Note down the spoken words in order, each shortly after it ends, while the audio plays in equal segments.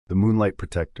The Moonlight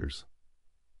Protectors.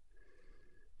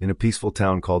 In a peaceful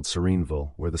town called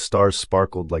Sereneville, where the stars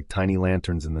sparkled like tiny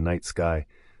lanterns in the night sky,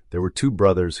 there were two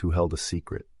brothers who held a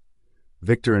secret.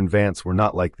 Victor and Vance were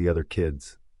not like the other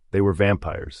kids. They were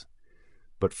vampires.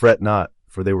 But fret not,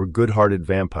 for they were good-hearted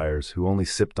vampires who only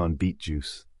sipped on beet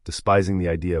juice, despising the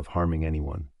idea of harming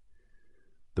anyone.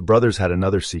 The brothers had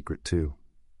another secret, too.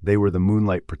 They were the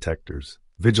Moonlight Protectors,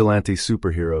 vigilante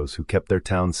superheroes who kept their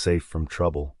town safe from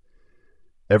trouble.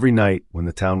 Every night, when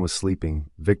the town was sleeping,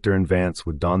 Victor and Vance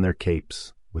would don their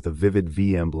capes, with a vivid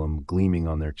V emblem gleaming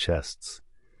on their chests.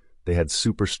 They had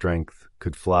super strength,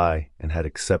 could fly, and had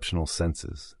exceptional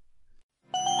senses.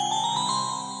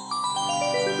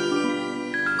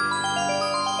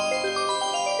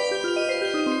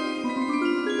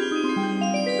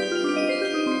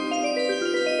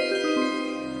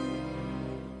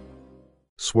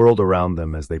 Swirled around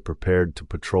them as they prepared to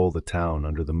patrol the town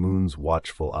under the moon's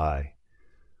watchful eye.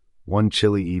 One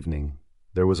chilly evening,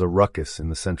 there was a ruckus in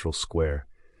the central square.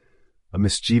 A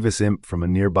mischievous imp from a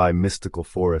nearby mystical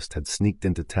forest had sneaked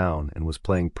into town and was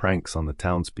playing pranks on the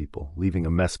townspeople, leaving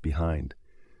a mess behind.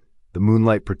 The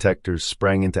Moonlight Protectors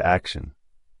sprang into action.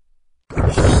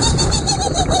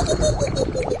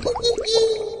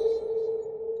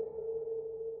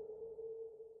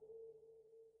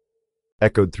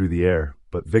 Echoed through the air,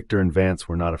 but Victor and Vance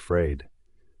were not afraid.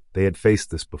 They had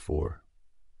faced this before.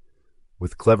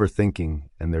 With clever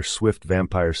thinking and their swift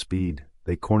vampire speed,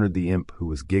 they cornered the imp who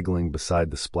was giggling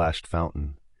beside the splashed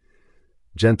fountain.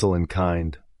 Gentle and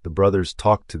kind, the brothers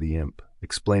talked to the imp,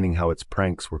 explaining how its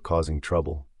pranks were causing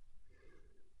trouble.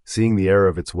 Seeing the error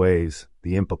of its ways,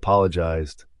 the imp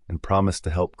apologized and promised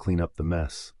to help clean up the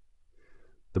mess.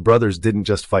 The brothers didn't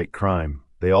just fight crime,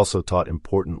 they also taught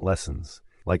important lessons,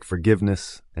 like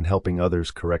forgiveness and helping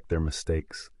others correct their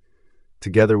mistakes.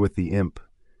 Together with the imp,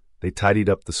 they tidied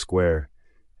up the square,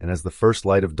 and as the first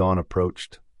light of dawn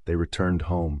approached, they returned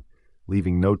home,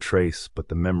 leaving no trace but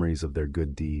the memories of their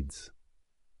good deeds.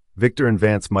 Victor and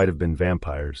Vance might have been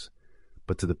vampires,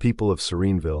 but to the people of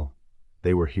Sereneville,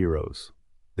 they were heroes.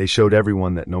 They showed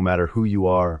everyone that no matter who you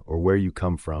are or where you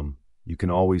come from, you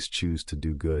can always choose to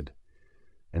do good.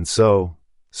 And so,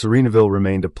 Sereneville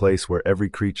remained a place where every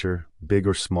creature, big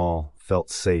or small, felt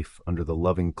safe under the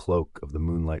loving cloak of the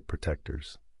Moonlight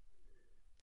Protectors.